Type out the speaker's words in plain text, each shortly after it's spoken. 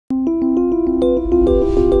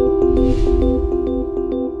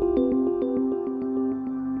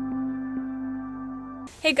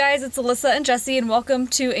Hey guys, it's Alyssa and Jesse, and welcome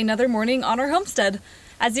to another morning on our homestead.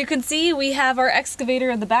 As you can see, we have our excavator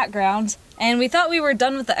in the background, and we thought we were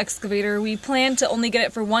done with the excavator. We planned to only get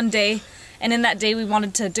it for one day, and in that day we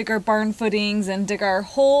wanted to dig our barn footings and dig our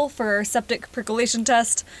hole for our septic percolation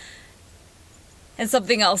test and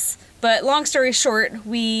something else. But long story short,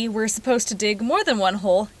 we were supposed to dig more than one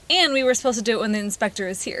hole, and we were supposed to do it when the inspector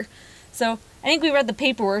is here. So I think we read the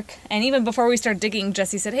paperwork, and even before we started digging,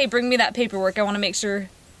 Jesse said, hey, bring me that paperwork. I want to make sure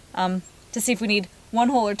to see if we need one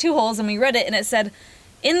hole or two holes, and we read it, and it said,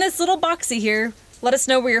 in this little boxy here, let us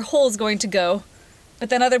know where your hole is going to go. But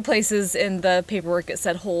then other places in the paperwork it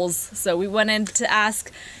said holes, so we went in to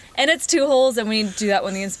ask, and it's 2 holes, and we need to do that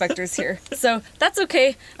when the inspector's here. So that's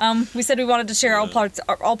okay. We said we wanted to share all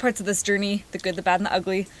parts of this journey, the good, the bad, and the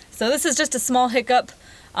ugly. So this is just a small hiccup.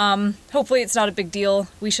 Hopefully it's not a big deal.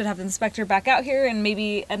 We should have the inspector back out here in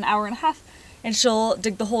maybe an hour and a half, and she'll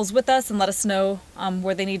dig the holes with us and let us know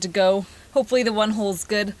where they need to go. Hopefully the one hole's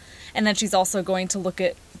good, and then she's also going to look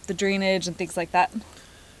at the drainage and things like that.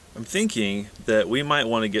 I'm thinking that we might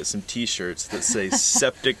want to get some t-shirts that say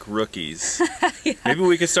Septic Rookies. Yeah. Maybe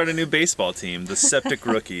we could start a new baseball team, the Septic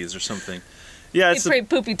Rookies or something. Yeah, it's a pretty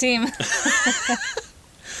poopy team.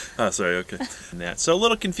 Oh, sorry, okay. So a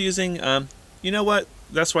little confusing. You know what?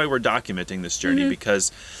 That's why we're documenting this journey,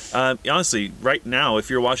 because honestly, right now, if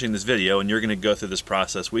you're watching this video and you're going to go through this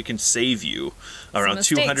process, we can save you around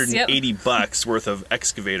 $280 worth of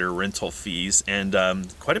excavator rental fees and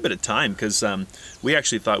quite a bit of time, because we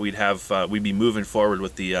actually thought we'd be moving forward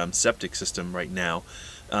with the septic system right now.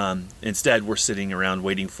 Instead, we're sitting around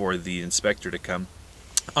waiting for the inspector to come.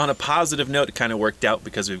 On a positive note, it kind of worked out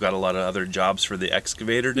because we've got a lot of other jobs for the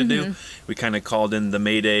excavator to do. We kind of called in the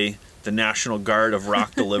Mayday, the National Guard of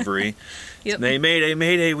rock delivery. They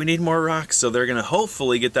Mayday, we need more rocks. So they're going to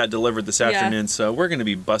hopefully get that delivered this afternoon. So we're going to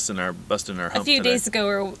be busting our hump a few days ago,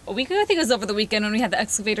 or a week ago, I think it was over the weekend when we had the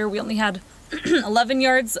excavator, we only had 11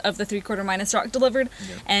 yards of the 3/4 minus rock delivered,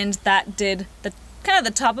 and that did the kind of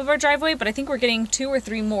the top of our driveway, but I think we're getting 2 or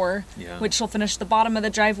 3 more, which will finish the bottom of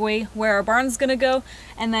the driveway where our barn's going to go,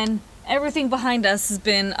 and then everything behind us has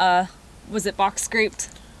been, was it box scraped?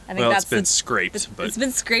 I think it's been scraped. It's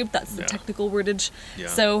been scraped, that's the technical wordage.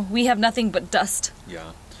 So we have nothing but dust.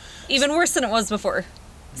 Even worse than it was before.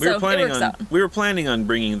 We were planning on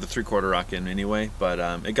bringing the 3/4 rock in anyway, but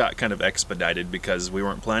it got kind of expedited because we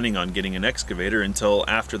weren't planning on getting an excavator until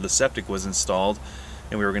after the septic was installed,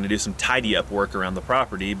 and we were going to do some tidy up work around the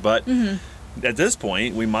property. But at this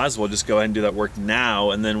point, we might as well just go ahead and do that work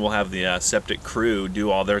now, and then we'll have the septic crew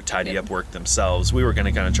do all their tidy up work themselves. We were going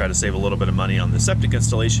to kind of try to save a little bit of money on the septic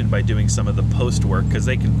installation by doing some of the post work, because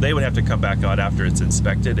they would have to come back out after it's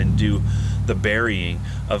inspected and do the burying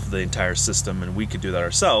of the entire system, and we could do that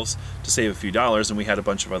ourselves to save a few dollars, and we had a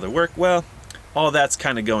bunch of other work. Well, all that's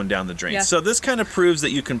kind of going down the drain. So this kind of proves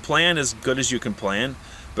that you can plan as good as you can plan,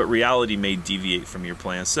 but reality may deviate from your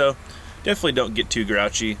plan. So definitely don't get too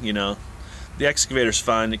grouchy. You know, the excavator's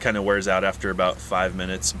fun. It kind of wears out after about 5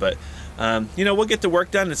 minutes, but you know, we'll get the work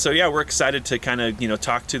done. And so yeah, we're excited to kind of, you know,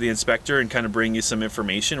 talk to the inspector and kind of bring you some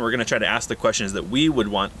information. We're going to try to ask the questions that we would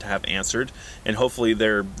want to have answered, and hopefully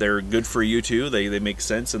they're good for you too. They make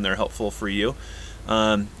sense and they're helpful for you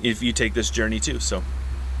if you take this journey too. So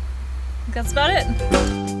that's about it.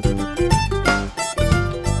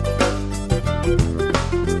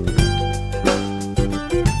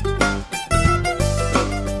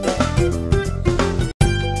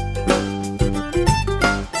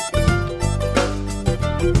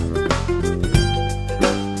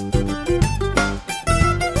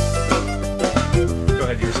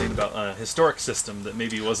 Historic system that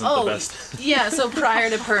maybe wasn't the best. Yeah, so prior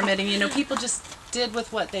to permitting, you know, people just did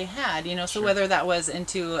with what they had, you know, so whether that was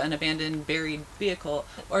into an abandoned buried vehicle,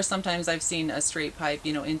 or sometimes I've seen a straight pipe,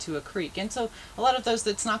 you know, into a creek. And so a lot of those,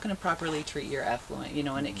 that's not going to properly treat your effluent, you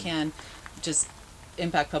know, and it can just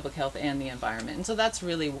impact public health and the environment. And so that's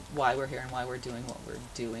really why we're here and why we're doing what we're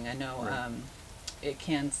doing. I know it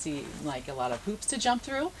can seem like a lot of hoops to jump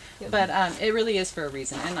through, but it really is for a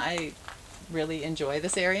reason. And I really enjoy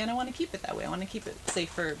this area, and I want to keep it that way. I want to keep it safe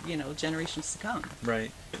for, you know, generations to come.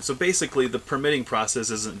 Right. So basically the permitting process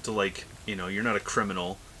isn't to, like, you know, you're not a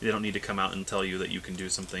criminal. They don't need to come out and tell you that you can do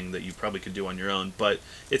something that you probably could do on your own, but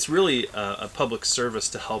it's really a public service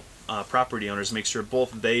to help property owners make sure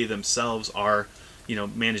both they themselves are, you know,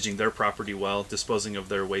 managing their property well, disposing of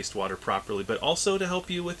their wastewater properly, but also to help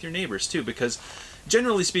you with your neighbors too, because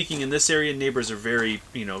generally speaking in this area, neighbors are very,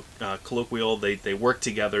 you know, colloquial. They work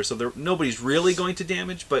together, so nobody's really going to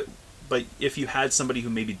damage, but But if you had somebody who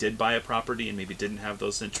maybe did buy a property and maybe didn't have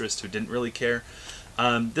those interests, who didn't really care,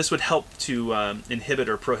 this would help to inhibit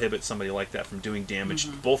or prohibit somebody like that from doing damage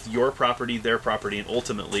to both your property, their property, and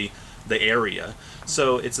ultimately the area.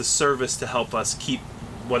 So it's a service to help us keep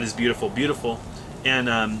what is beautiful beautiful. And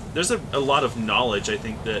there's a lot of knowledge, I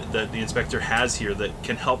think, that the inspector has here that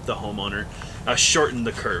can help the homeowner shorten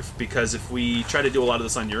the curve. Because if we try to do a lot of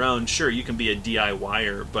this on your own, sure, you can be a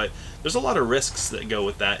DIYer, but there's a lot of risks that go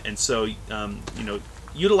with that. And so, you know,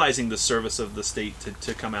 utilizing the service of the state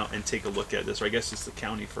to come out and take a look at this, or I guess it's the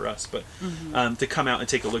county for us, but to come out and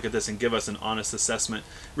take a look at this and give us an honest assessment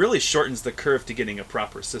really shortens the curve to getting a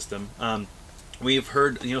proper system. We've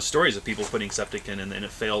heard, you know, stories of people putting septic in and it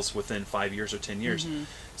fails within 5 years or 10 years.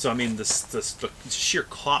 So I mean, the sheer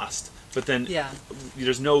cost, but then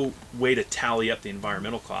there's no way to tally up the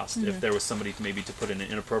environmental cost if there was somebody maybe to put in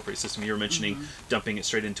an inappropriate system. You were mentioning dumping it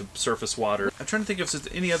straight into surface water. I'm trying to think if there's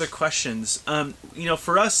any other questions. You know,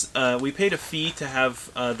 for us, we paid a fee to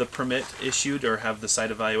have the permit issued, or have the site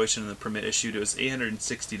evaluation and the permit issued. It was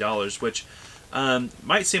 $860, which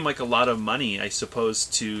might seem like a lot of money, I suppose,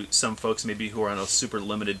 to some folks maybe who are on a super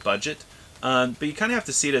limited budget. But you kind of have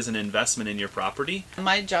to see it as an investment in your property.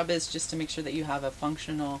 My job is just to make sure that you have a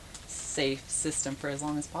functional, safe system for as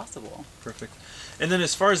long as possible. Perfect. And then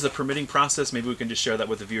as far as the permitting process, maybe we can just share that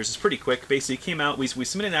with the viewers. It's pretty quick. Basically, it came out, we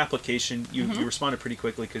submitted an application. You responded pretty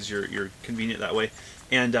quickly because you're convenient that way.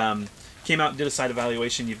 And came out and did a site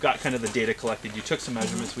evaluation. You've got kind of the data collected. You took some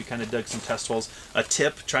measurements. We kind of dug some test holes. A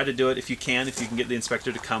tip, try to do it if you can get the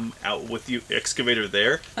inspector to come out with you, excavator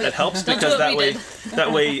there. That helps, because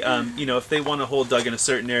that way, you know, if they want a hole dug in a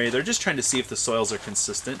certain area, they're just trying to see if the soils are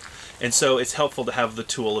consistent. And so it's helpful to have the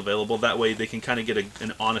tool available. That way they can kind of get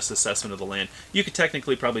an honest assessment of the land. You could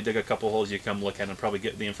technically probably dig a couple holes, you come look at and probably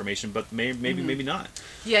get the information, but maybe not.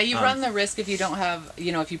 Yeah, you run the risk if you don't have,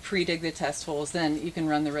 you know, if you pre-dig the test holes, then you can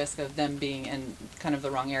run the risk of them being in kind of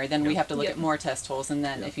the wrong area. Then we have to look at more test holes, and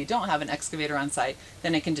then if you don't have an excavator on site,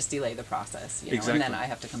 then it can just delay the process, you know, and then I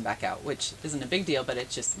have to come back out, which isn't a big deal, but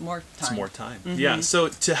it's just more time. It's more time. Yeah, so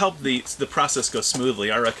to help the process go smoothly,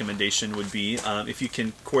 our recommendation would be if you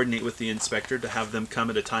can coordinate with the inspector to have them come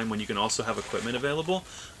at a time when you can also have equipment available,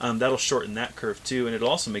 that'll shorten that curve too, and it'll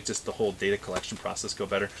also make just the whole data collection process go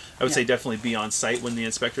better. I would say definitely be on site when the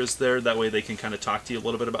inspector's there. That way they can kind of talk to you a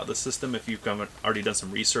little bit about the system if you've already done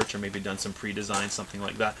some research or maybe done some pre-design, something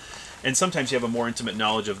like that. And sometimes you have a more intimate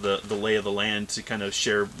knowledge of the lay of the land to kind of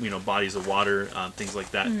share, you know, bodies of water, things like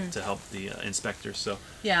that to help the inspectors. So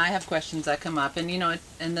yeah, I have questions that come up, and you know,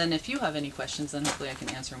 and then if you have any questions, then hopefully I can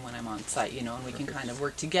answer them when I'm on site, you know, and we can kind of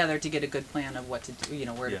work together to get a good plan of what to do, you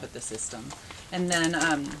know, where to put the system. And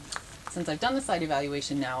then since I've done the site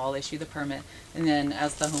evaluation now, I'll issue the permit, and then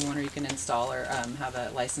as the homeowner, you can install or have a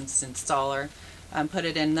licensed installer put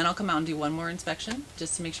it in. Then I'll come out and do one more inspection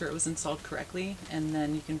just to make sure it was installed correctly, and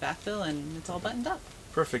then you can backfill and it's all buttoned up.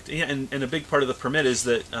 Perfect. Yeah, and a big part of the permit is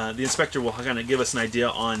that the inspector will kind of give us an idea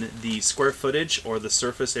on the square footage or the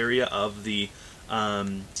surface area of the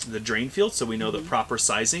drain field, so we know the proper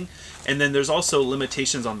sizing. And then there's also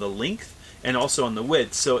limitations on the length and also on the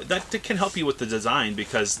width, so that can help you with the design,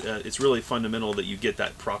 because it's really fundamental that you get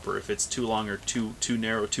that proper. If it's too long or too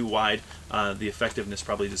narrow, too wide, the effectiveness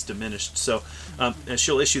probably just diminished. So and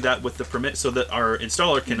she'll issue that with the permit, so that our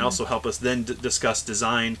installer can also help us then discuss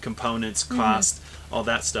design, components, cost, all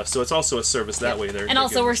that stuff. So it's also a service that way. And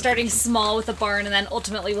also we're starting small with a barn, and then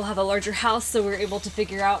ultimately we'll have a larger house, so we're able to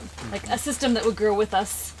figure out like a system that would grow with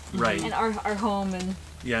us and our home. And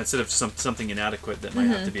yeah, instead of something inadequate that might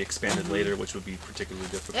have to be expanded later, which would be particularly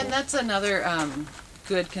difficult. And that's another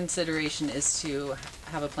good consideration, is to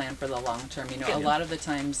have a plan for the long term. You know, a lot of the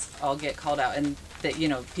times I'll get called out and that, you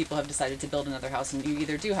know, people have decided to build another house, and you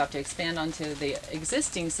either do have to expand onto the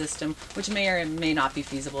existing system, which may or may not be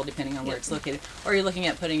feasible depending on where it's located, or you're looking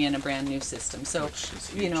at putting in a brand new system. So,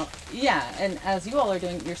 you know, and as you all are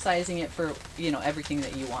doing, you're sizing it for, you know, everything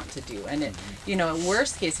that you want to do. And it, you know,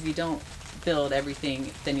 worst case, if you don't build everything,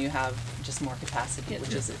 then you have just more capacity,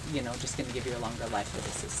 which is, you know, just going to give you a longer life for the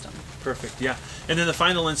system. Perfect. Yeah. And then the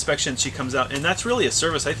final inspection, she comes out, and that's really a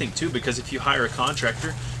service, I think, too, because if you hire a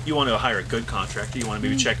contractor, you want to hire a good contractor. You want to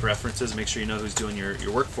maybe check references, make sure you know who's doing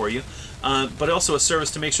your work for you, but also a service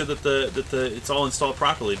to make sure that it's all installed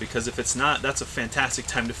properly, because if it's not, that's a fantastic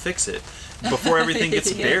time to fix it before everything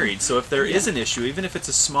gets buried. So if there is an issue, even if it's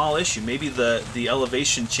a small issue, maybe the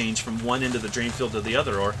elevation change from one end of the drain field to the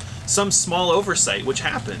other, or some small oversight, which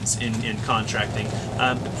happens in contracting,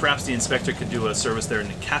 perhaps the inspector could do a service there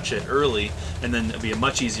and catch it early, and then it'd be a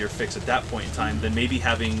much easier fix at that point in time than maybe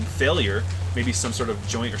having failure, maybe some sort of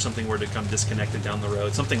joint or something were to come disconnected down the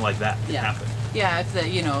road, something like that could happen. Yeah, if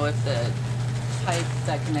the pipe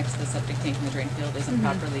that connects the septic tank and the drain field isn't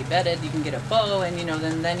properly bedded, you can get a bow, and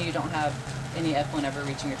then you don't have any effluent ever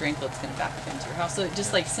reaching your drain field. It's going to back up into your house. So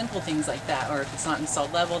just like simple things like that, or if it's not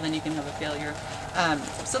installed level, then you can have a failure.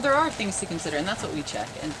 So there are things to consider, and that's what we check,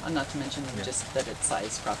 and not to mention just that it's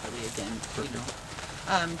sized properly again.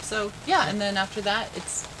 So yeah, and then after that,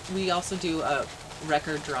 we also do a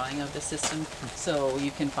record drawing of the system, so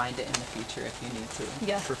you can find it in the future if you need to.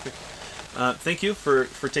 Yeah. Perfect. Thank you for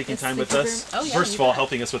taking time with us. Oh, yeah, First of all,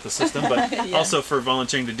 helping us with the system, but also for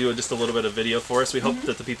volunteering to do just a little bit of video for us. We hope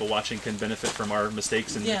that the people watching can benefit from our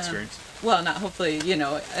mistakes and experience. Well, not hopefully,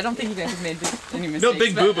 I don't think you guys have made any mistakes. No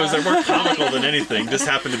big boo-boos. They're more comical than anything. Just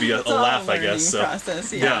happened to be a laugh, I guess. So.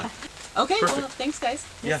 Process, yeah. Okay, perfect. well, thanks, guys.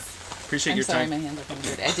 Yeah. Appreciate your sorry, time. my hands are feeling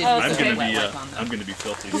dirty. I did I'm gonna be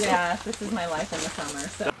filthy. So. Yeah, this is my life in the summer.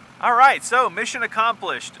 So. All right, so mission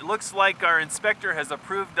accomplished. It looks like our inspector has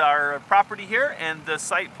approved our property here and the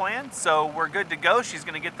site plan, so we're good to go. She's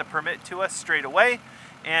going to get the permit to us straight away,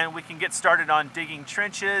 and we can get started on digging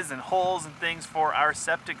trenches and holes and things for our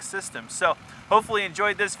septic system. So hopefully you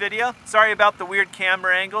enjoyed this video. Sorry about the weird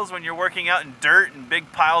camera angles when you're working out in dirt and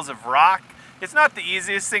big piles of rock. It's not the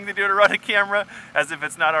easiest thing to do to run a camera, as if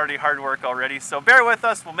it's not already hard work already. So bear with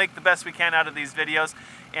us, we'll make the best we can out of these videos.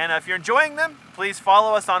 And if you're enjoying them, please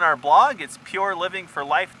follow us on our blog. It's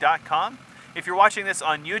purelivingforlife.com. If you're watching this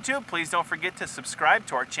on YouTube, please don't forget to subscribe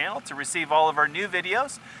to our channel to receive all of our new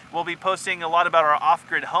videos. We'll be posting a lot about our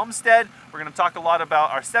off-grid homestead. We're going to talk a lot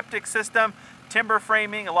about our septic system, timber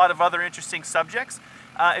framing, a lot of other interesting subjects.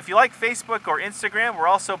 If you like Facebook or Instagram, we're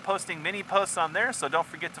also posting mini posts on there, so don't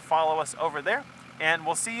forget to follow us over there. And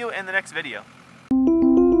we'll see you in the next video.